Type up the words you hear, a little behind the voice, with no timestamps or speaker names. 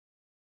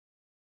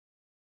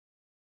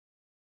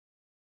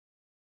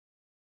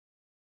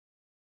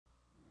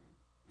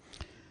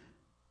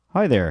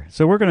Hi there.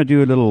 So we're going to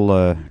do a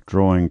little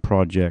drawing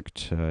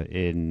project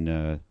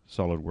in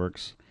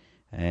SolidWorks,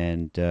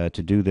 and to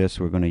do this,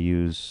 we're going to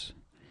use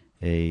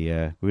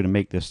we're going to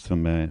make this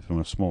from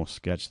a small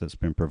sketch that's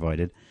been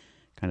provided,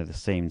 kind of the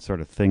same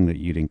sort of thing that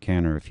you'd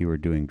encounter if you were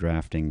doing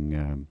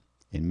drafting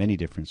in many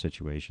different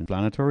situations.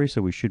 Explanatory,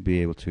 so we should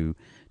be able to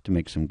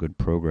make some good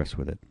progress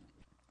with it.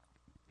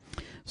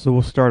 So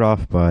we'll start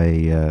off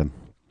by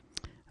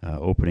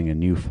opening a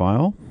new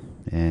file,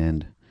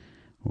 and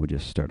we'll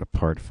just start a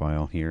part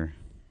file here.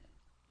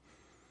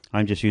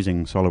 I'm just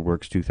using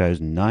SolidWorks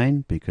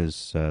 2009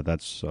 because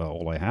that's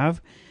all I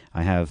have.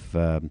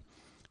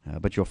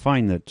 But you'll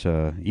find that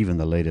even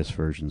the latest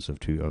versions of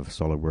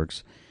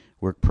SolidWorks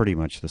work pretty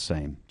much the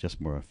same, just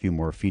a few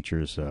more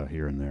features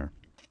here and there.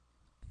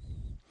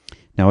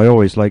 Now, I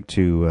always like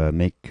to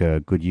make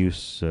good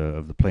use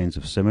of the planes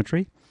of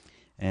symmetry,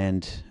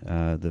 and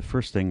the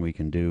first thing we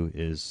can do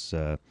is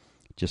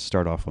just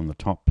start off on the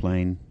top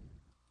plane,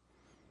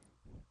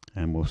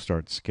 and we'll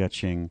start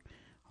sketching.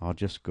 I'll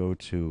just go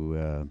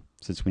to,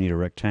 since we need a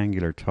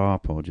rectangular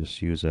top, I'll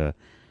just use a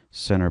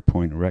center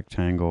point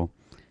rectangle,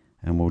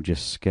 and we'll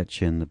just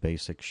sketch in the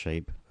basic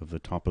shape of the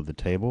top of the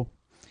table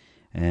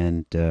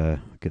and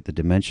get the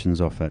dimensions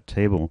off that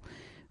table.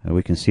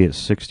 We can see it's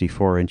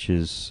 64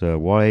 inches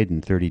wide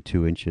and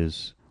 32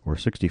 inches, or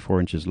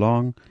 64 inches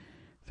long,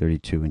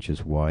 32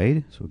 inches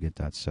wide. So we'll get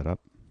that set up.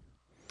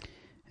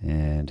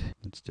 And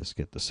let's just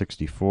get the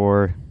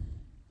 64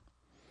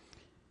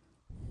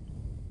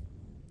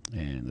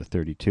 and the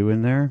 32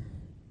 in there.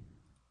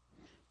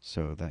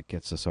 So that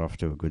gets us off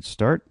to a good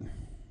start.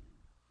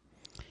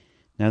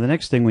 Now the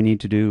next thing we need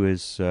to do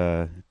is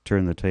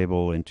turn the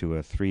table into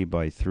a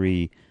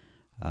 3x3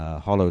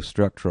 hollow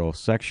structural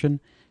section.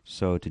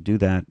 So to do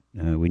that,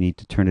 we need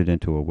to turn it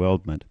into a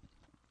weldment.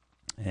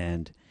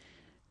 And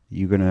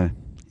you're going to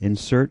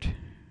insert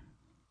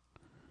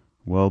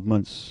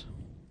weldments,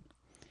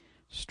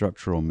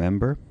 structural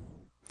member.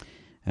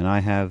 And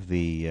I have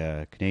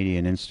the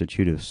Canadian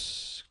Institute of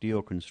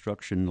Steel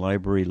Construction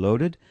library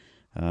loaded.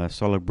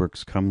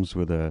 SolidWorks comes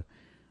with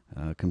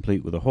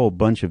complete with a whole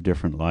bunch of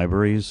different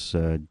libraries.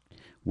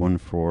 One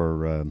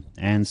for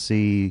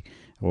ANSI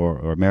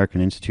or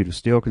American Institute of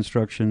Steel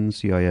Construction,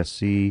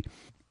 CISC,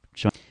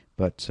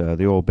 but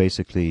they all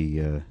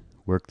basically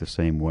work the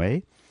same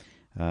way.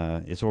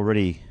 It's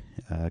already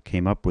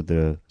came up with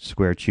the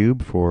square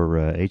tube for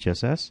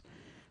HSS.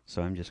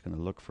 So I'm just going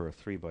to look for a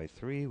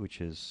 3x3,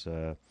 which is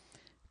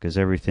because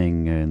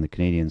everything in the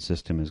Canadian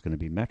system is going to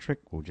be metric.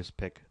 We'll just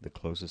pick the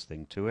closest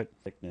thing to it.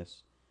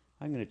 Thickness,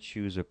 I'm going to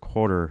choose a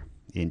 1/4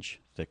 inch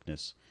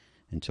thickness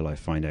until I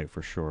find out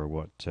for sure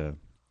what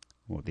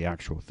the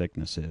actual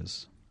thickness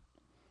is.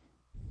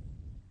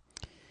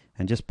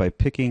 And just by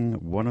picking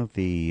one of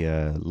the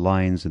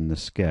lines in the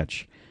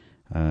sketch,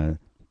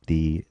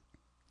 the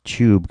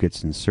tube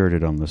gets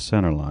inserted on the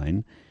center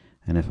line.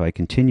 And if I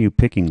continue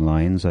picking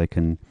lines, I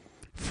can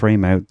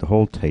frame out the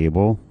whole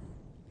table.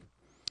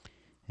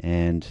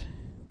 And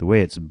the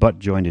way it's butt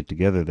jointed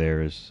together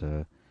there is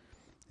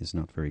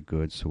not very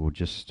good, so we'll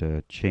just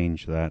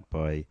change that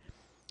by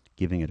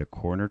giving it a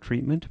corner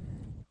treatment.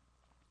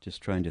 Just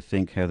trying to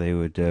think how they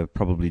would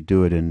probably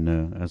do it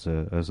as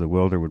a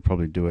welder would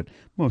probably do it.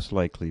 Most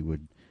likely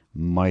would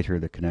miter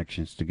the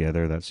connections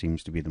together. That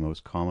seems to be the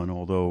most common,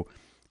 although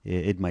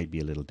it might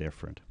be a little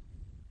different.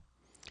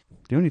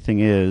 The only thing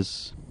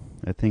is,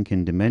 I think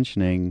in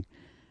dimensioning,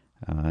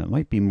 it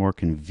might be more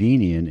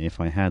convenient if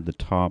I had the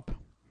top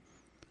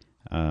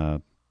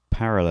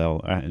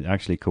parallel,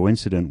 actually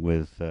coincident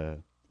with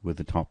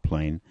the top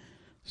plane,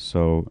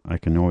 so I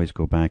can always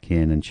go back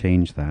in and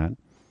change that.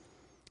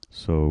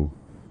 So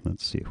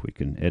let's see if we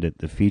can edit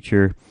the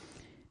feature,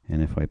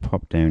 and if I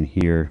pop down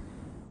here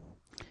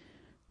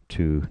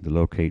to the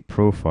locate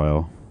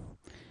profile,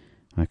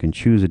 I can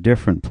choose a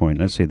different point.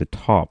 Let's say the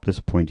top, this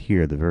point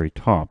here, the very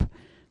top.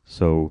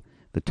 So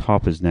the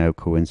top is now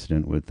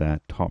coincident with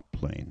that top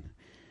plane.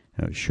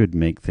 It should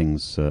make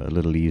things a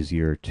little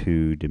easier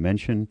to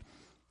dimension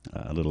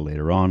a little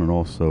later on, and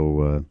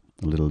also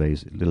a little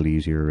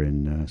easier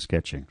in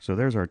sketching. So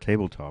there's our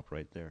tabletop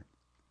right there.